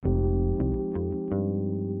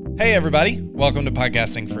Hey everybody, welcome to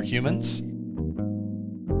Podcasting for Humans.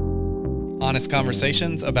 Honest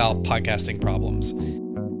conversations about podcasting problems.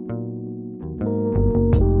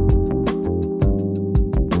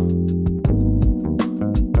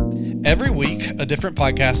 Every week, a different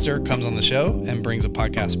podcaster comes on the show and brings a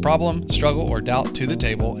podcast problem, struggle, or doubt to the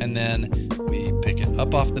table, and then we pick it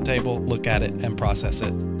up off the table, look at it, and process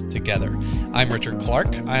it together. I'm Richard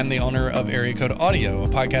Clark. I am the owner of Area Code Audio, a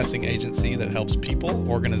podcasting agency that helps people,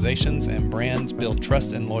 organizations, and brands build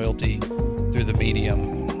trust and loyalty through the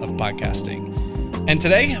medium of podcasting. And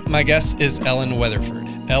today, my guest is Ellen Weatherford.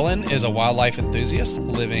 Ellen is a wildlife enthusiast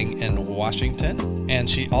living in Washington, and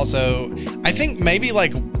she also, I think maybe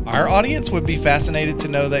like our audience would be fascinated to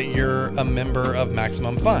know that you're a member of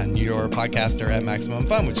Maximum Fun. You're a podcaster at Maximum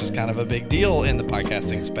Fun, which is kind of a big deal in the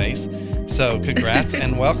podcasting space. So congrats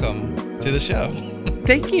and welcome to the show.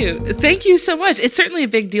 Thank you. Thank you so much. It's certainly a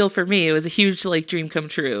big deal for me. It was a huge dream come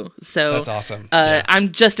true. So that's awesome. Yeah.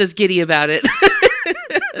 I'm just as giddy about it.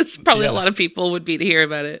 It's probably a lot of people would be to hear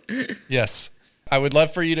about it. Yes. I would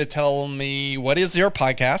love for you to tell me what is your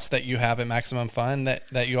podcast that you have at Maximum Fun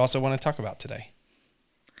that you also want to talk about today.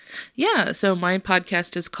 Yeah, so my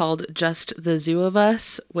podcast is called Just the Zoo of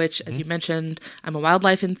Us, which, as you mentioned, I'm a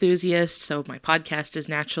wildlife enthusiast, so my podcast is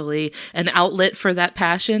naturally an outlet for that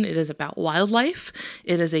passion. It is about wildlife.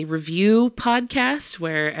 It is a review podcast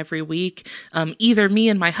where every week, either me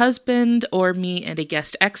and my husband or me and a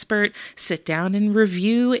guest expert sit down and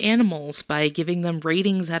review animals by giving them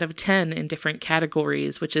ratings out of 10 in different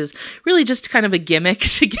categories, which is really just kind of a gimmick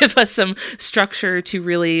to give us some structure to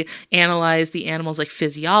really analyze the animals'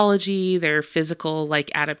 physiology, their physical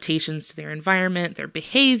adaptations to their environment, their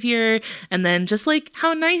behavior, and then just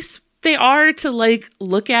how nice they are to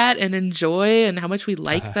look at and enjoy, and how much we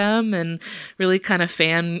like them, and really kind of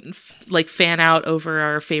fan out over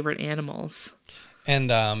our favorite animals. And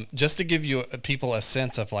just to give you people a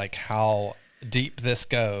sense of how deep this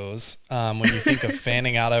goes, when you think of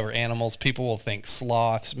fanning out over animals, people will think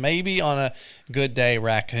sloths, maybe on a good day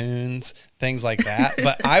raccoons, things like that.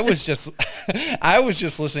 But I was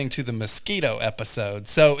just listening to the mosquito episode,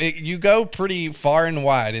 so you go pretty far and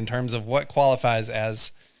wide in terms of what qualifies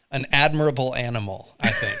as an admirable animal,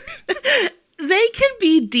 I think. They can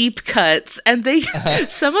be deep cuts, and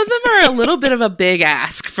some of them are a little bit of a big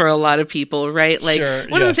ask for a lot of people, right?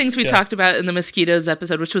 One of the things we talked about in the mosquitoes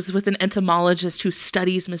episode, which was with an entomologist who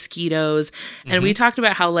studies mosquitoes, and we talked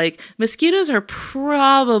about how mosquitoes are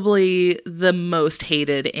probably the most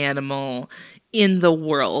hated animal in the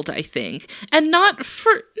world, I think, and not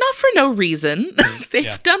for no reason.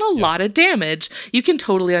 They've done a lot of damage. You can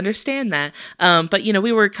totally understand that. But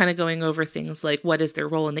we were kind of going over things like what is their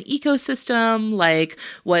role in the ecosystem,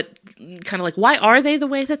 why are they the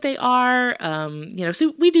way that they are?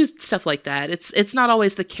 So we do stuff like that. It's not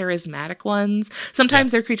always the charismatic ones.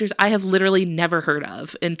 Sometimes they're creatures I have literally never heard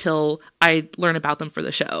of until I learn about them for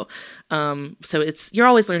the show. So you're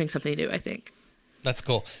always learning something new, I think. That's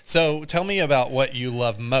cool. So tell me about what you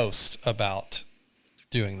love most about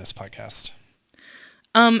doing this podcast.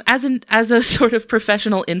 As a sort of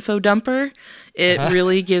professional info dumper, it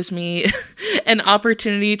really gives me an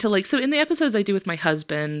opportunity to so in the episodes I do with my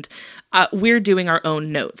husband, we're doing our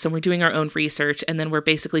own notes and we're doing our own research, and then we're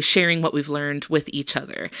basically sharing what we've learned with each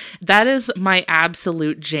other. That is my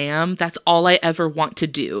absolute jam. That's all I ever want to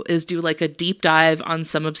do, is do a deep dive on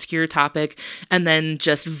some obscure topic and then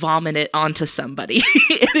just vomit it onto somebody.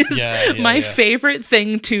 It is my favorite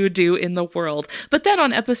thing to do in the world. But then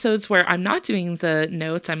on episodes where I'm not doing the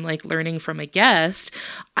notes, I'm learning from a guest,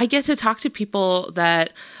 I get to talk to people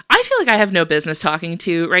that I feel I have no business talking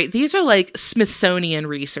to, right? These are Smithsonian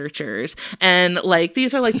researchers, and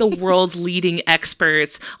these are the world's leading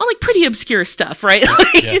experts on pretty obscure stuff, right?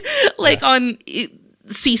 On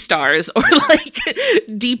sea stars or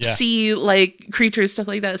deep sea creatures, stuff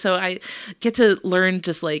like that. So I get to learn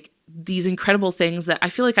just these incredible things that I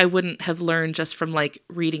feel I wouldn't have learned just from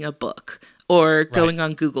reading a book or going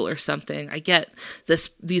on Google or something. I get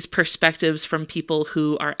these perspectives from people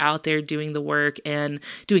who are out there doing the work and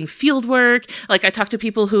doing field work. I talk to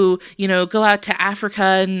people who, go out to Africa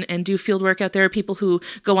and do field work out there, people who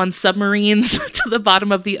go on submarines to the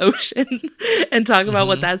bottom of the ocean and talk about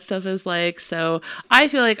what that stuff is like. So I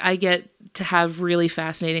feel I get to have really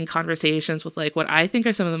fascinating conversations with what I think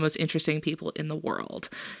are some of the most interesting people in the world.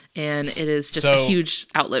 And it is just a huge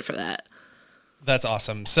outlet for that. That's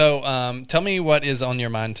awesome. So tell me what is on your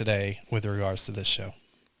mind today with regards to this show.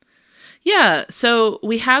 Yeah, so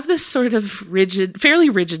we have this sort of fairly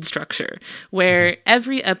rigid structure where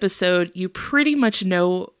every episode you pretty much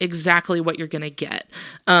know exactly what you're going to get.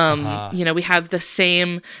 We have the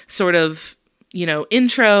same sort of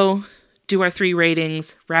intro, do our 3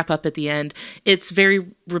 ratings, wrap up at the end. It's very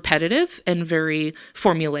repetitive and very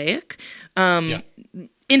formulaic.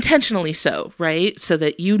 Intentionally so, right? So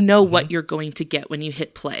that you know what you're going to get when you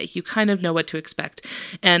hit play. You kind of know what to expect.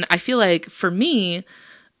 And I feel like for me,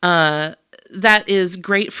 that is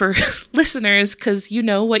great for listeners because you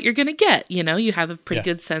know what you're going to get. You have a pretty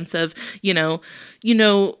good sense of,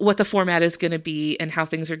 what the format is going to be and how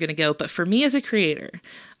things are going to go. But for me as a creator,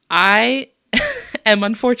 I am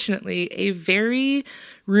unfortunately a very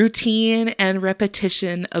routine and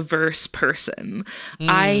repetition averse person.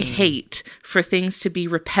 I hate for things to be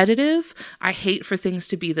repetitive. I hate for things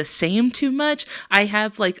to be the same too much. I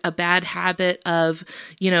have like a bad habit of,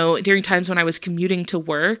 during times when I was commuting to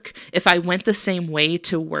work, if I went the same way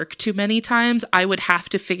to work too many times, I would have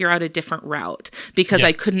to figure out a different route because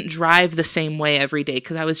I couldn't drive the same way every day.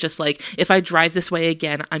 Because I was just like, if I drive this way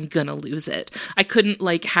again, I'm gonna lose it. I couldn't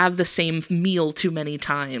like have the same meal too many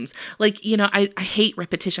times. Like, I hate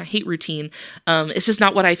repetition. I hate routine. It's just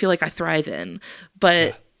not what I feel like I thrive in.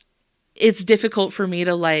 But it's difficult for me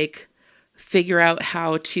to like figure out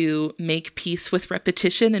how to make peace with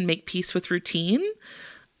repetition and make peace with routine.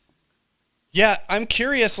 Yeah, I'm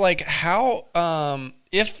curious, like how,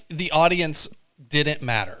 if the audience didn't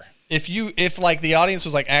matter, if like the audience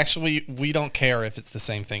was like, actually, we don't care if it's the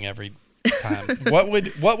same thing every time, what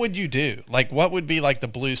would you do? Like, what would be like the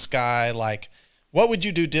blue sky? Like, what would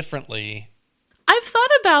you do differently? I've thought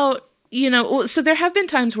about, so there have been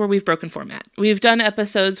times where we've broken format. We've done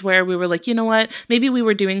episodes where we were like, you know what, maybe we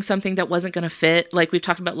were doing something that wasn't going to fit. Like we've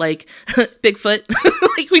talked about like Bigfoot,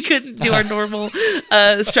 like we couldn't do our normal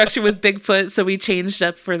structure with Bigfoot. So we changed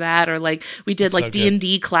up for that. Or like we did like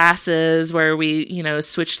D&D classes where we,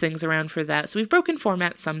 switched things around for that. So we've broken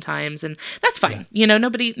format sometimes and that's fine.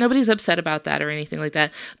 Nobody's upset about that or anything like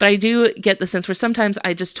that. But I do get the sense where sometimes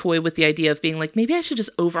I just toy with the idea of being like, maybe I should just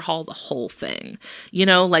overhaul the whole thing,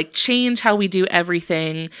 like change how we do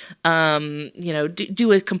everything,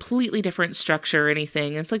 do a completely different structure or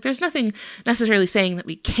anything. It's like, there's nothing necessarily saying that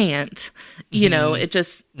we can't, it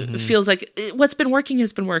just feels like what's been working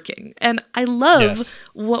has been working. And I love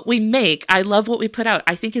what we make. I love what we put out.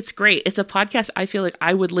 I think it's great. It's a podcast I feel like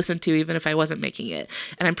I would listen to even if I wasn't making it.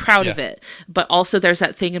 And I'm proud of it. But also there's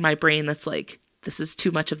that thing in my brain that's like, this is too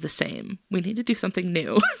much of the same. We need to do something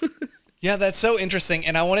new. Yeah, that's so interesting.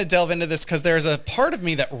 And I want to delve into this because there's a part of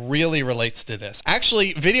me that really relates to this.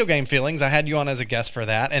 Actually, Video Game Feelings, I had you on as a guest for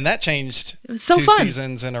that. And that changed it was so 2 fun.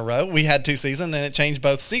 Seasons in a row. We had 2 seasons and it changed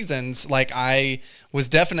both seasons. Like I was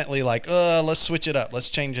definitely like, let's switch it up. Let's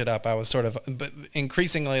change it up. I was sort of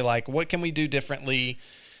increasingly like, what can we do differently?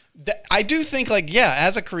 I do think like,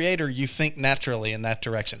 as a creator, you think naturally in that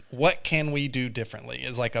direction. What can we do differently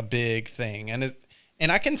is like a big thing.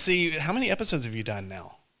 And I can see, how many episodes have you done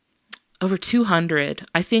now? Over 200.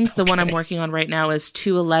 I think the one I'm working on right now is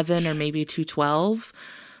 211 or maybe 212.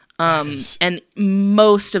 And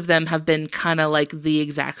most of them have been kind of like the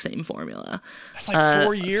exact same formula. That's like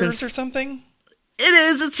 4 years or something? It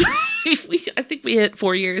is. I think we hit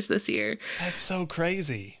 4 years this year. That's so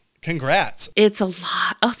crazy. Congrats. It's a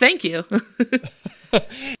lot. Oh, thank you.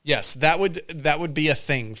 Yes, that would be a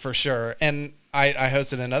thing for sure. And I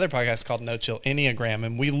hosted another podcast called No Chill Enneagram,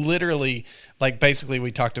 and we literally, like, basically we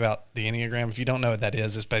talked about the Enneagram. If you don't know what that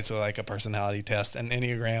is, it's basically like a personality test, and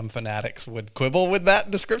Enneagram fanatics would quibble with that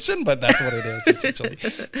description, but that's what it is, essentially.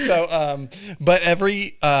 So, but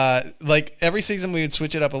every season we would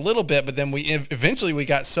switch it up a little bit, but then we eventually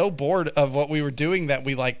got so bored of what we were doing that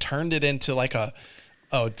we, like, turned it into, like, a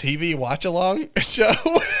TV watch-along show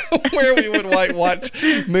where we would like watch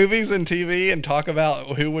movies and TV and talk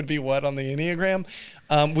about who would be what on the Enneagram.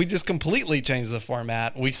 We just completely changed the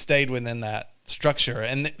format. We stayed within that structure.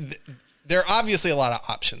 And there are obviously a lot of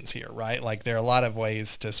options here, right? Like there are a lot of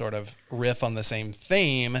ways to sort of riff on the same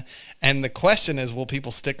theme. And the question is, will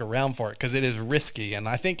people stick around for it? Because it is risky. And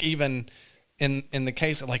I think even in the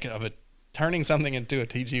case of like turning something into a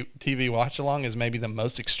TV watch-along is maybe the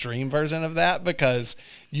most extreme version of that, because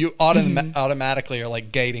you automatically are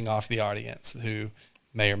like gating off the audience who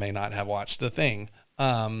may or may not have watched the thing.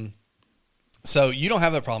 So you don't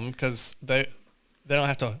have that problem because they don't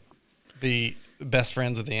have to be best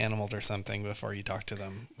friends with the animals or something before you talk to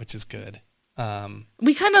them, which is good.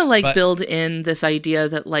 We kind of build in this idea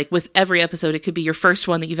that like with every episode, it could be your first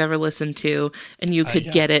one that you've ever listened to and you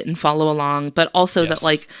could get it and follow along, but also that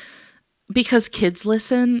like, because kids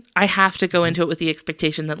listen, I have to go into it with the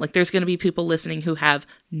expectation that like there's going to be people listening who have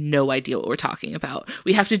no idea what we're talking about.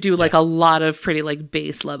 We have to do like a lot of pretty like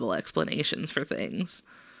base level explanations for things.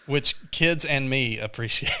 which kids and me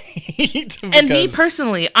appreciate. And me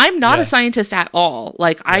personally, I'm not Yeah. a scientist at all.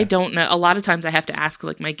 Like, I don't know. A lot of times I have to ask,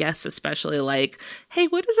 like, my guests especially, like, hey,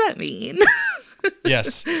 what does that mean?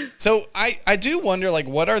 Yes. So I do wonder, like,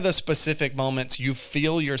 what are the specific moments you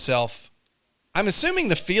feel yourself? I'm assuming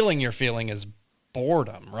the feeling you're feeling is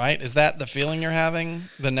boredom, right? Is that the feeling you're having,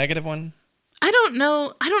 the negative one? I don't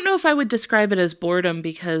know. I don't know if I would describe it as boredom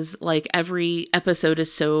because, like, every episode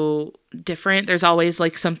is so different. There's always,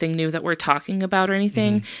 like, something new that we're talking about or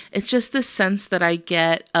anything. It's just this sense that I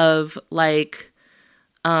get of, like,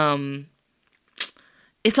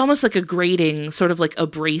 it's almost like a grating, sort of like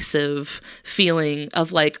abrasive feeling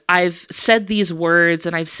of, like, I've said these words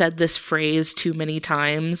and I've said this phrase too many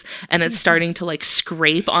times and it's starting to, like,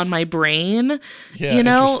 scrape on my brain. Yeah, you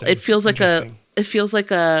know, interesting. it feels like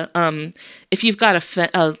if you've got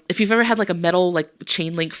if you've ever had, like, a metal, like,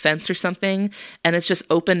 chain link fence or something and it's just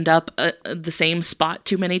opened up the same spot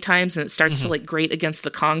too many times and it starts to, like, grate against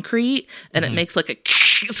the concrete and it makes, like, a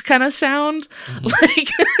kind of sound. Like,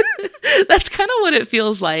 that's kind of what it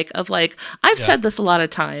feels like, of, like, I've said this a lot of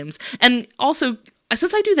times. And also,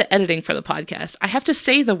 since I do the editing for the podcast, I have to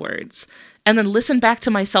say the words and then listen back to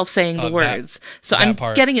myself saying the words. So I'm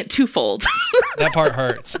getting it twofold. That part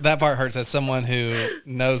hurts. That part hurts as someone who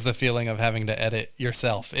knows the feeling of having to edit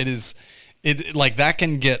yourself. It like, that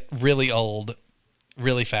can get really old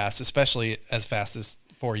really fast, especially as fast as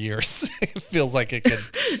 4 years. It feels like it could.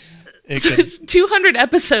 It's 200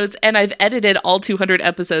 episodes and I've edited all 200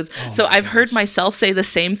 episodes. So I've heard myself say the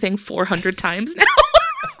same thing 400 times now.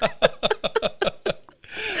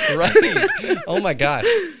 Right. Oh my gosh.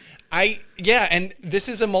 And this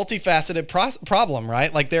is a multifaceted problem,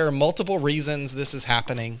 right? Like, there are multiple reasons this is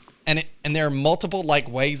happening, and there are multiple, like,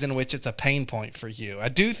 ways in which it's a pain point for you. I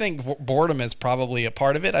do think boredom is probably a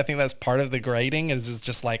part of it. I think that's part of the grading. Is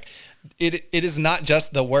just like, it is not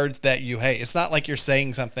just the words that you hate. It's not like you're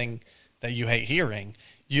saying something that you hate hearing.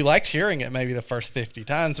 You liked hearing it maybe the first 50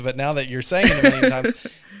 times, but now that you're saying it a million times,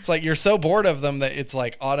 it's like you're so bored of them that it's,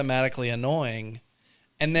 like, automatically annoying.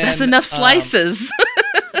 And then that's enough slices.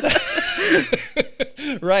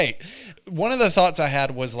 Right. One of the thoughts I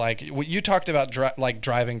had was, like, you talked about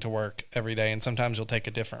driving to work every day, and sometimes you'll take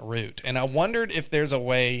a different route. And I wondered if there's a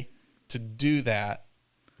way to do that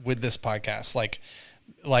with this podcast,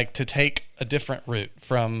 like to take a different route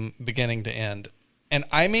from beginning to end. And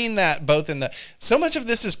I mean that both so much of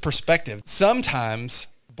this is perspective. Sometimes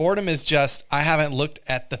boredom is just, I haven't looked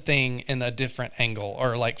at the thing in a different angle,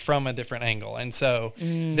 or, like, from a different angle. And so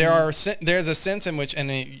there's a sense in which,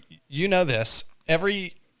 and you know this,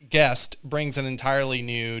 every guest brings an entirely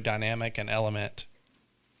new dynamic and element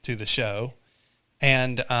to the show.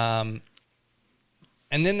 And then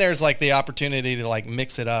there's, like, the opportunity to, like,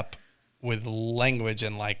 mix it up with language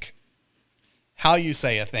and, like, how you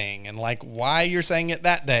say a thing and, like, why you're saying it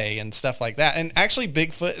that day and stuff like that. And actually,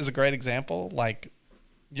 Bigfoot is a great example. Like,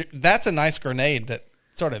 that's a nice grenade that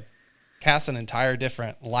sort of casts an entire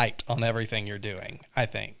different light on everything you're doing, I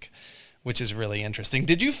think, which is really interesting.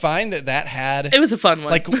 Did you find that had... It was a fun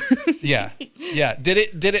one. Like, yeah. Did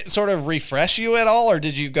it sort of refresh you at all, or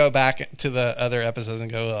did you go back to the other episodes and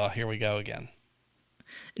go, oh, here we go again?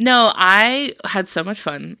 No, I had so much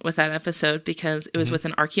fun with that episode because it was with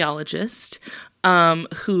an archaeologist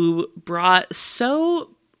who brought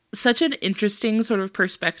such an interesting sort of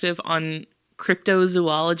perspective on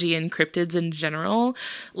cryptozoology and cryptids in general.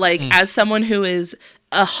 Like, as someone who is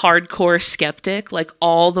a hardcore skeptic, like,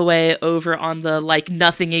 all the way over on the, like,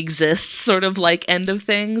 nothing exists sort of, like, end of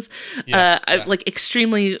things, like,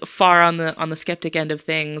 extremely far on the skeptic end of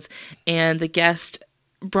things. And the guest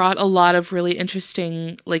brought a lot of really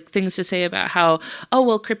interesting, like, things to say about how, oh,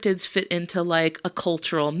 well, cryptids fit into, like, a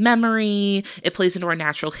cultural memory. It plays into our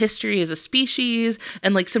natural history as a species,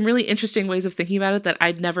 and, like, some really interesting ways of thinking about it that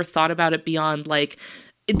I'd never thought about it beyond, like,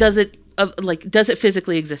 does it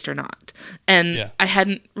physically exist or not? And I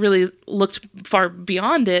hadn't really looked far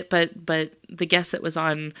beyond it, but the guest that was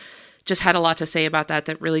on just had a lot to say about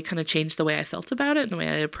that really kind of changed the way I felt about it and the way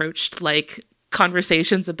I approached, like,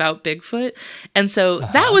 conversations about Bigfoot. And so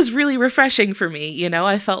that was really refreshing for me. You know,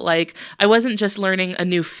 I felt like I wasn't just learning a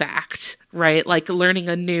new fact, right? Like, learning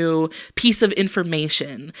a new piece of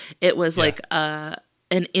information. It was like an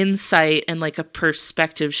insight and, like, a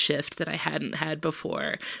perspective shift that I hadn't had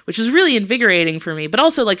before, which was really invigorating for me, but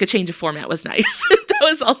also, like, a change of format was nice. That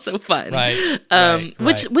was also fun. Right.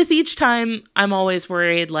 Which with each time I'm always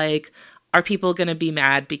worried, like, are people going to be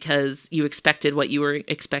mad because you expected what you were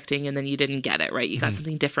expecting and then you didn't get it, right? You got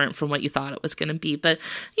something different from what you thought it was going to be. But,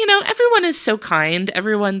 you know, everyone is so kind.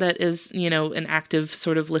 Everyone that is, you know, an active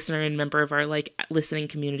sort of listener and member of our like listening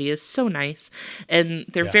community is so nice. And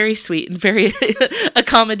they're very sweet and very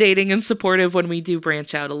accommodating and supportive when we do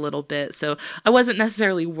branch out a little bit. So I wasn't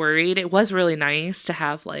necessarily worried. It was really nice to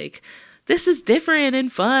have like, this is different and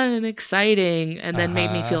fun and exciting. And then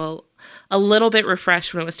made me feel a little bit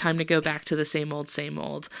refreshed when it was time to go back to the same old, same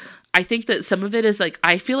old. I think that some of it is like,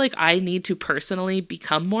 I feel like I need to personally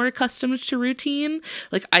become more accustomed to routine.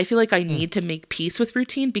 Like, I feel like I need to make peace with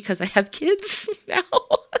routine because I have kids now.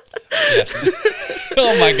 Yes.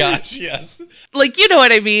 Oh my gosh, yes. Like, you know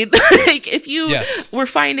what I mean? Like, if you we're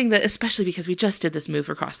finding that, especially because we just did this move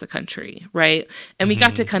across the country, right? And we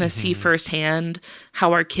got to kind of see firsthand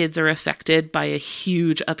how our kids are affected by a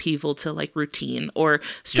huge upheaval to like routine or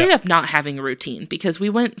straight up not having a routine, because we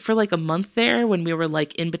went for like a month there when we were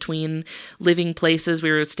like in between living places.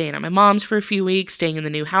 We were staying at my mom's for a few weeks, staying in the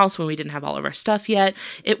new house when we didn't have all of our stuff yet.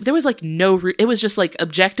 There was like it was just like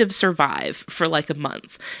objective survive for like a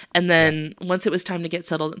month. And then once it was time to get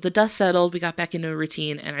settled, the dust settled, we got back into a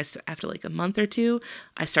routine. And after like a month or two,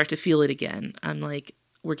 I start to feel it again. I'm like,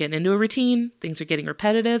 we're getting into a routine. Things are getting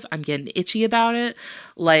repetitive. I'm getting itchy about it.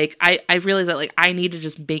 Like, I realized that like I need to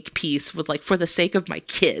just make peace with like, for the sake of my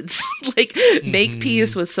kids, like make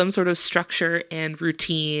peace with some sort of structure and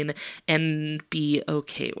routine and be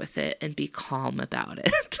okay with it and be calm about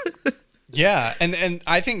it. Yeah. And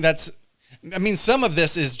I think some of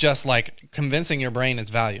this is just like convincing your brain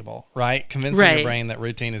it's valuable, right? Convincing your brain that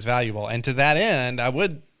routine is valuable. And to that end, I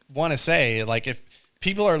would want to say, like, if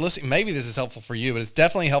people are listening, maybe this is helpful for you, but it's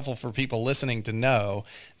definitely helpful for people listening to know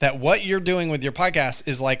that what you're doing with your podcast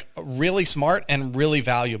is like really smart and really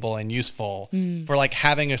valuable and useful for like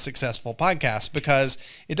having a successful podcast, because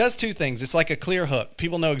it does two things. It's like a clear hook.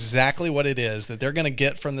 People know exactly what it is that they're going to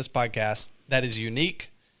get from this podcast that is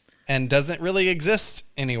unique and doesn't really exist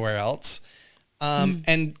anywhere else.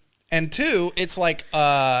 And two, it's like,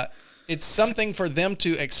 it's something for them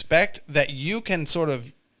to expect that you can sort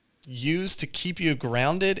of use to keep you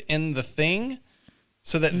grounded in the thing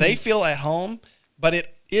so that they feel at home, but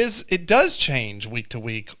it does change week to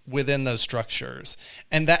week within those structures.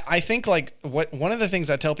 And that, I think, like, one of the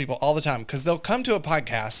things I tell people all the time, because they'll come to a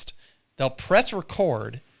podcast, they'll press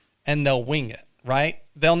record and they'll wing it, right?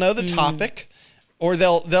 They'll know the topic, or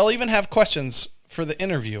they'll even have questions for the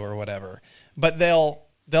interview or whatever, but they'll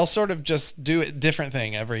sort of just do a different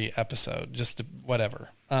thing every episode, just whatever.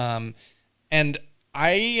 And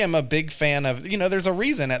I am a big fan of, there's a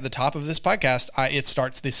reason at the top of this podcast, it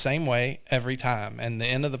starts the same way every time. And the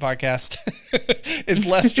end of the podcast is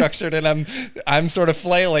less structured, and I'm sort of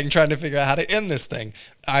flailing trying to figure out how to end this thing.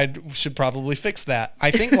 I should probably fix that.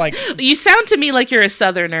 I think like... You sound to me like you're a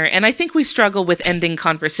Southerner, and I think we struggle with ending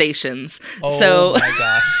conversations. Oh my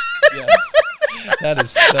gosh. Yes. That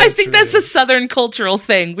is so I think true. that's a Southern cultural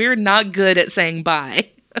thing. We're not good at saying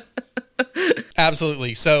bye.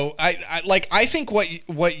 Absolutely. So I think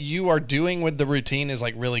what you are doing with the routine is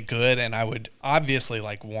like really good, and I would obviously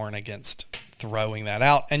like warn against throwing that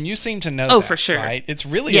out. And you seem to know that, for sure. right? It's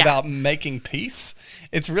really about making peace.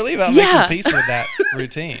 It's really about making peace with that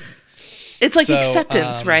routine. It's like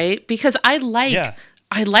acceptance, right? Because I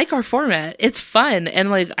like our format. It's fun,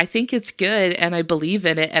 and like I think it's good, and I believe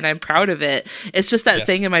in it, and I'm proud of it. It's just that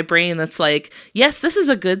thing in my brain that's like, yes, this is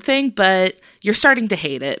a good thing, but you're starting to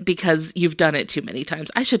hate it because you've done it too many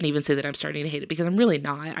times. I shouldn't even say that I'm starting to hate it, because I'm really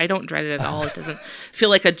not. I don't dread it at all. It doesn't feel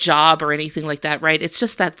like a job or anything like that, right? It's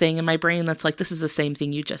just that thing in my brain that's like, this is the same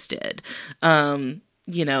thing you just did. And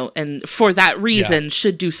for that reason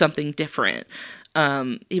should do something different.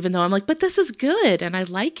 Even though I'm like, but this is good and I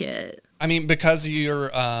like it. I mean, because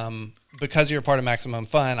you're part of Maximum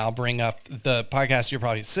Fun, I'll bring up the podcast you're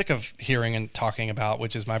probably sick of hearing and talking about,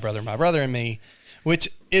 which is My Brother, and Me, which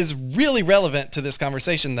is really relevant to this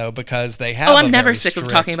conversation, though, because they have. I'm never sick of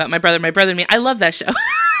talking about My Brother, and Me. I love that show.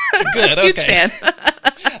 Good. Okay. Huge fan.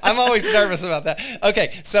 I'm always nervous about that.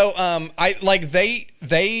 Okay, so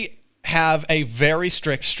they have a very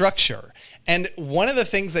strict structure. And one of the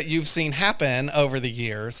things that you've seen happen over the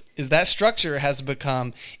years is that structure has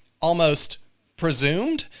become almost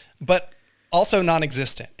presumed, but also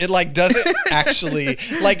non-existent. It like doesn't actually,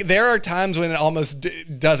 like there are times when it almost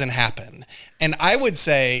doesn't happen. And I would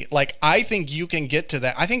say, like, I think you can get to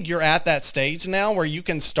that. I think you're at that stage now where you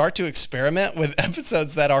can start to experiment with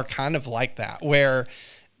episodes that are kind of like that, where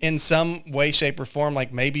in some way, shape, or form,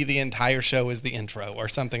 like maybe the entire show is the intro or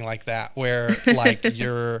something like that, where like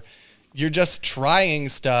you're just trying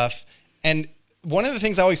stuff. And one of the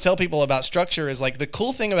things I always tell people about structure is like the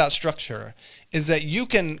cool thing about structure is that you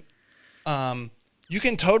can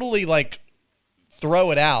totally like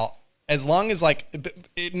throw it out as long as like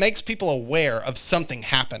it makes people aware of something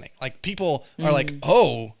happening. Like people are like,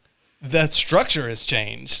 oh, the structure has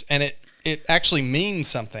changed, and it actually means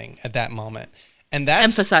something at that moment. And that's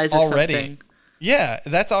emphasizes already something. Yeah,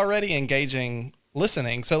 that's already engaging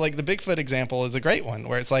listening. So like the Bigfoot example is a great one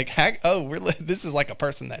where it's like, this is like a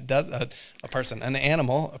person that does an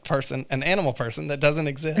animal person that doesn't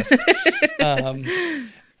exist.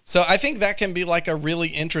 So I think that can be like a really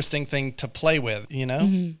interesting thing to play with, you know?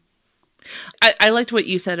 Mm-hmm. I liked what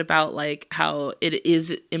you said about like how it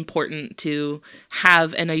is important to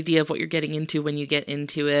have an idea of what you're getting into when you get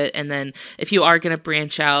into it. And then if you are going to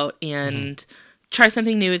branch out and try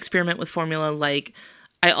something new, experiment with formula, like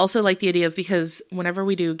I also like the idea of, because whenever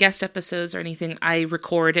we do guest episodes or anything, I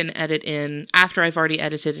record and edit in, after I've already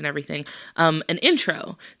edited and everything, an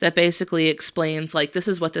intro that basically explains like, this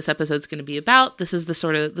is what this episode's going to be about. This is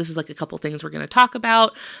like a couple things we're going to talk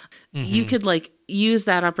about. You could like use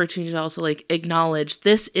that opportunity to also like acknowledge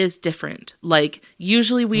this is different. Like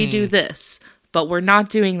usually we do this, but we're not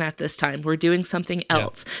doing that this time. We're doing something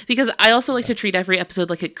else. Because I also like to treat every episode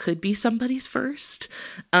like it could be somebody's first.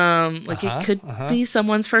 It could be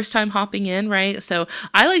someone's first time hopping in, right? So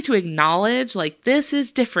I like to acknowledge like this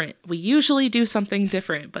is different. We usually do something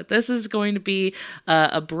different, but this is going to be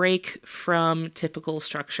a break from typical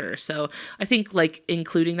structure. So I think like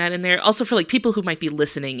including that in there, also for like people who might be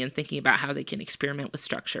listening and thinking about how they can experiment with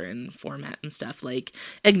structure and format and stuff, like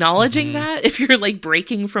acknowledging that if you're like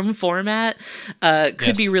breaking from format,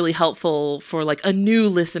 could be really helpful for like a new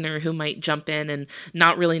listener who might jump in and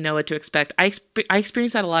not really know what to expect. I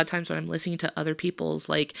experience that a lot of times when I'm listening to other people's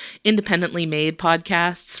like independently made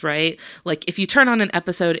podcasts, right? Like if you turn on an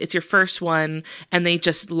episode, it's your first one and they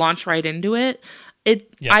just launch right into it.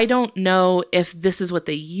 I don't know if this is what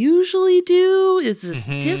they usually do. Is this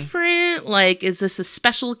different? Like, is this a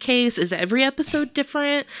special case? Is every episode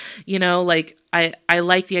different? You know, like I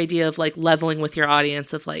like the idea of like leveling with your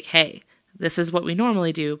audience of like, hey, this is what we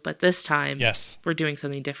normally do, but this time we're doing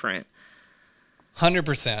something different.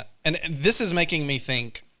 100%. And this is making me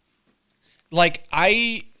think, like,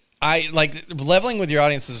 I like leveling with your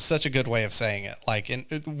audience is such a good way of saying it. Like,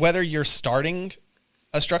 whether you're starting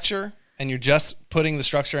a structure and you're just putting the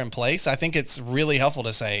structure in place, I think it's really helpful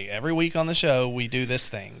to say every week on the show, we do this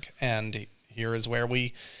thing. And here is where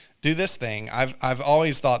we do this thing. I've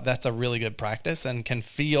always thought that's a really good practice and can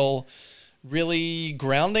feel really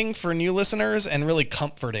grounding for new listeners and really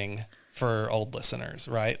comforting for old listeners,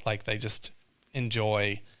 right? Like they just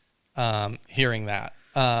enjoy hearing that.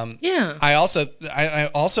 I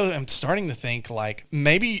also am starting to think like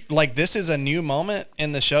maybe like this is a new moment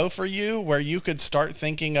in the show for you where you could start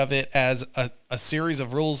thinking of it as a series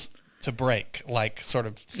of rules to break, like sort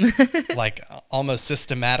of like almost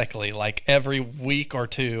systematically, like every week or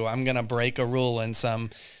two, I'm going to break a rule in some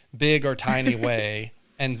big or tiny way.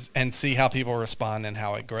 And see how people respond and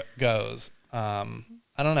how it goes. I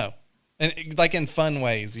don't know. And like in fun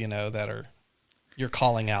ways, you know, that you're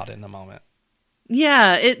calling out in the moment.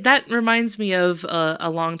 Yeah, that reminds me of a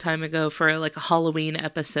long time ago for like a Halloween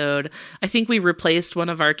episode. I think we replaced one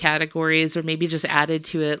of our categories, or maybe just added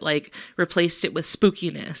to it, like replaced it with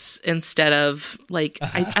spookiness instead of like,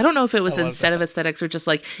 I don't know if it was instead of aesthetics or just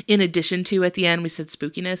like in addition to at the end, we said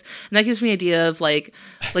spookiness. And that gives me an idea of like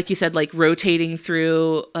you said, like rotating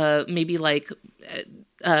through maybe like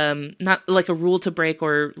not like a rule to break,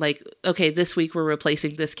 or like, okay, this week we're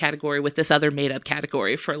replacing this category with this other made up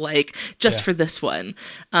category for like just for this one.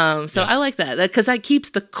 I like that because that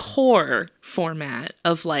keeps the core format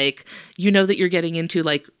of like, you know, that you're getting into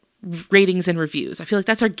like ratings and reviews. I feel like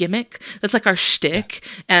that's our gimmick. That's like our shtick.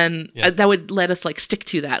 And that would let us like stick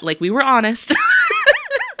to that. Like we were honest.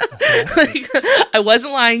 Like, I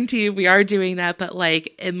wasn't lying to you. We are doing that, but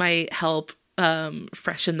like it might help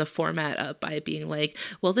freshen the format up by being like,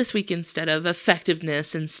 well, this week instead of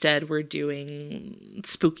effectiveness, instead we're doing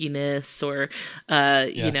spookiness or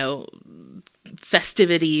you know,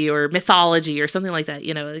 festivity or mythology or something like that.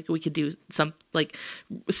 You know, like we could do some like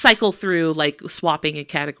cycle through like swapping a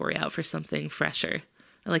category out for something fresher.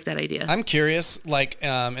 I like that idea. I'm curious, like,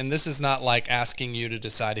 and this is not like asking you to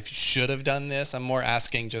decide if you should have done this. I'm more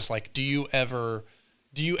asking just like, do you ever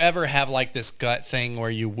have like this gut thing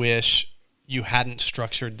where you wish you hadn't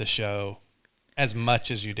structured the show as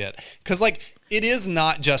much as you did? Because like it is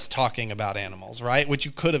not just talking about animals, right? Which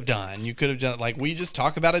you could have done. You could have done like, we just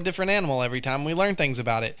talk about a different animal every time we learn things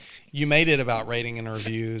about it. You made it about rating and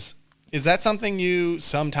reviews. Is that something you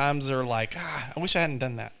sometimes are like, I wish I hadn't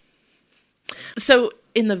done that? So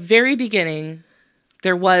in the very beginning,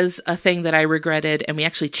 there was a thing that I regretted, and we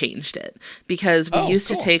actually changed it because we used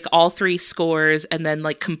to take all 3 scores and then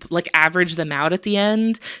like average them out at the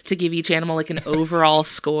end to give each animal like an overall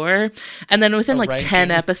score. And then within like ranking.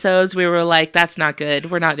 10 episodes, we were like, that's not good.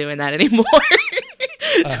 We're not doing that anymore.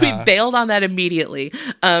 So we bailed on that immediately.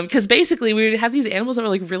 Because basically we would have these animals that were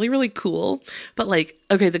like really, really cool. But like,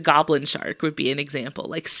 okay, the goblin shark would be an example.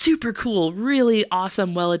 Like super cool, really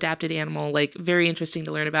awesome, well-adapted animal. Like very interesting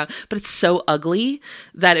to learn about. But it's so ugly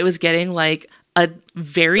that it was getting like a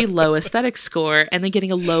very low aesthetic score and then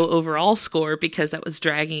getting a low overall score because that was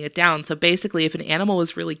dragging it down. So basically if an animal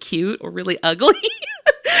was really cute or really ugly,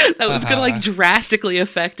 that was going to like drastically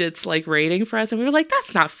affect its like rating for us. And we were like,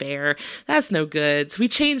 that's not fair. That's no good. So we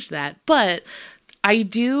changed that. But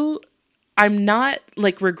I'm not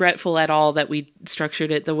like regretful at all that we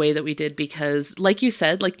structured it the way that we did because like you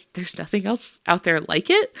said, like there's nothing else out there like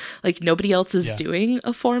it. Like nobody else is doing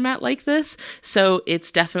a format like this. So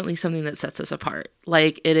it's definitely something that sets us apart.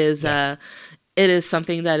 Like it is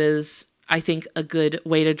something that is, I think, a good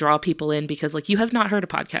way to draw people in because like you have not heard a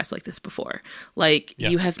podcast like this before. Like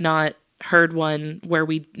you have not heard one where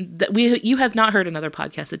you have not heard another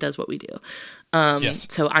podcast that does what we do.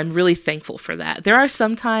 So I'm really thankful for that. There are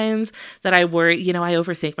some times that I worry, I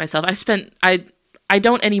overthink myself. I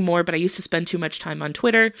don't anymore, but I used to spend too much time on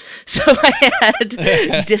Twitter. So I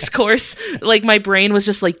had discourse, like my brain was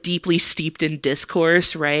just like deeply steeped in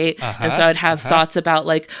discourse, right? And so I'd have thoughts about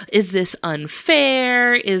like, is this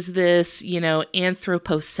unfair? Is this,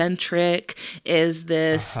 anthropocentric? Is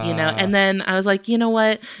this, and then I was like, you know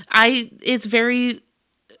what?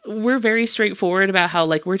 We're very straightforward about how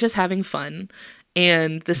like, we're just having fun.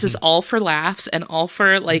 And this is all for laughs and all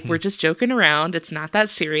for like, we're just joking around. It's not that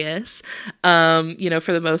serious. For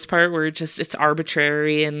the most part, it's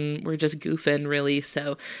arbitrary and we're just goofing really.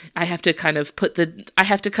 So I have to kind of put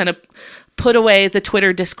away the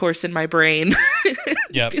Twitter discourse in my brain.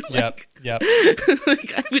 Yep. Like,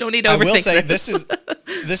 we don't need to overthink. I will say this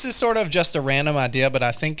is sort of just a random idea, but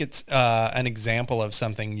I think it's an example of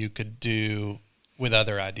something you could do with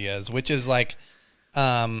other ideas, which is like,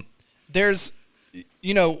 there's,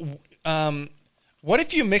 what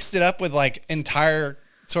if you mixed it up with like entire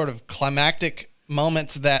sort of climactic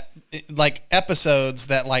moments that like episodes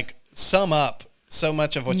that like sum up so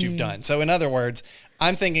much of what you've done. So in other words,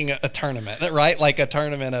 I'm thinking a tournament, right? Like a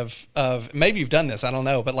tournament of maybe you've done this, I don't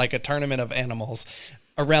know, but like a tournament of animals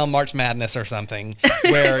around March Madness or something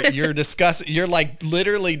where you're like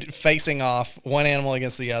literally facing off one animal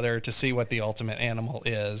against the other to see what the ultimate animal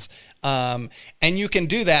is. And you can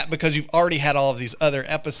do that because you've already had all of these other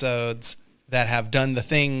episodes that have done the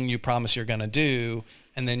thing you promise you're going to do.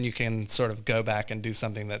 And then you can sort of go back and do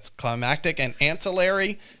something that's climactic and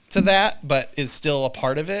ancillary to that, but is still a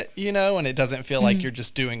part of it, and it doesn't feel like you're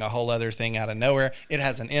just doing a whole other thing out of nowhere. It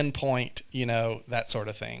has an end point, that sort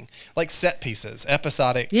of thing. Like set pieces,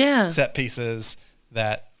 episodic set pieces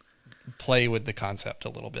that play with the concept a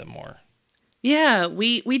little bit more. Yeah,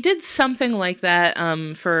 we did something like that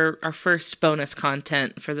for our first bonus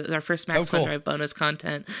content, for our first Max Fun Drive bonus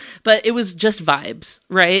content. But it was just vibes,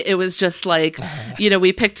 right? It was just like,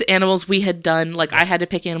 we picked animals we had done. Like I had to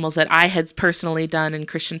pick animals that I had personally done, and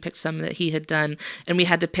Christian picked some that he had done. And we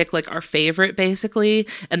had to pick like our favorite, basically,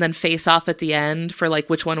 and then face off at the end for like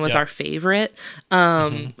which one was our favorite.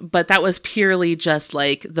 But that was purely just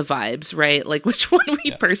like the vibes, right? Like which one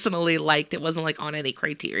we personally liked. It wasn't like on any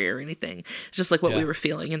criteria or anything. Just like what we were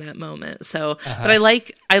feeling in that moment. So, but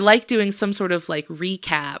I like doing some sort of like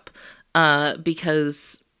recap,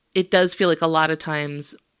 because it does feel like a lot of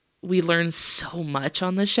times we learn so much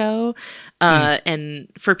on the show. And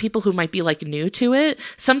for people who might be like new to it,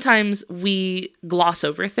 sometimes we gloss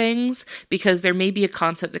over things because there may be a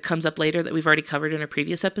concept that comes up later that we've already covered in a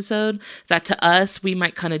previous episode that to us, we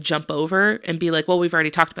might kind of jump over and be like, well, we've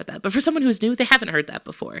already talked about that. But for someone who's new, they haven't heard that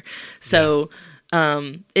before. So,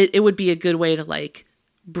 it would be a good way to like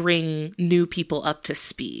bring new people up to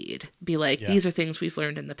speed, be like, these are things we've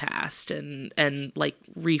learned in the past and like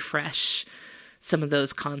refresh some of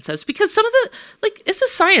those concepts because some of the, like, it's a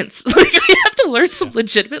science. Like we have to learn some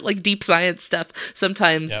legitimate, like deep science stuff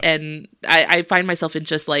sometimes. And I find myself in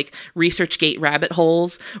just like ResearchGate rabbit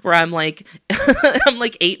holes where I'm like, I'm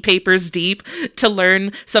like 8 papers deep to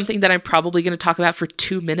learn something that I'm probably going to talk about for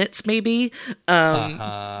 2 minutes, maybe.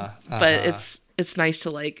 But it's nice to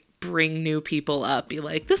like bring new people up, be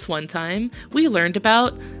like, this one time we learned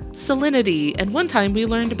about salinity and one time we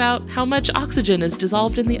learned about how much oxygen is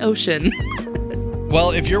dissolved in the ocean. Well,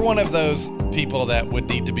 if you're one of those people that would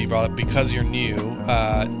need to be brought up because you're new,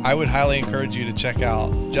 I would highly encourage you to check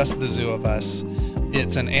out Just the Zoo of Us.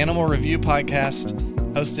 It's an animal review podcast.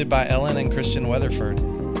 hosted by Ellen and Christian Weatherford.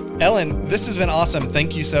 Ellen, this has been awesome.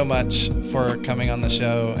 Thank you so much for coming on the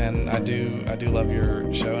show, and I do love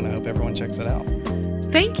your show, and I hope everyone checks it out.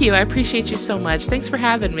 Thank you. I appreciate you so much. Thanks for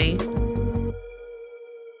having me.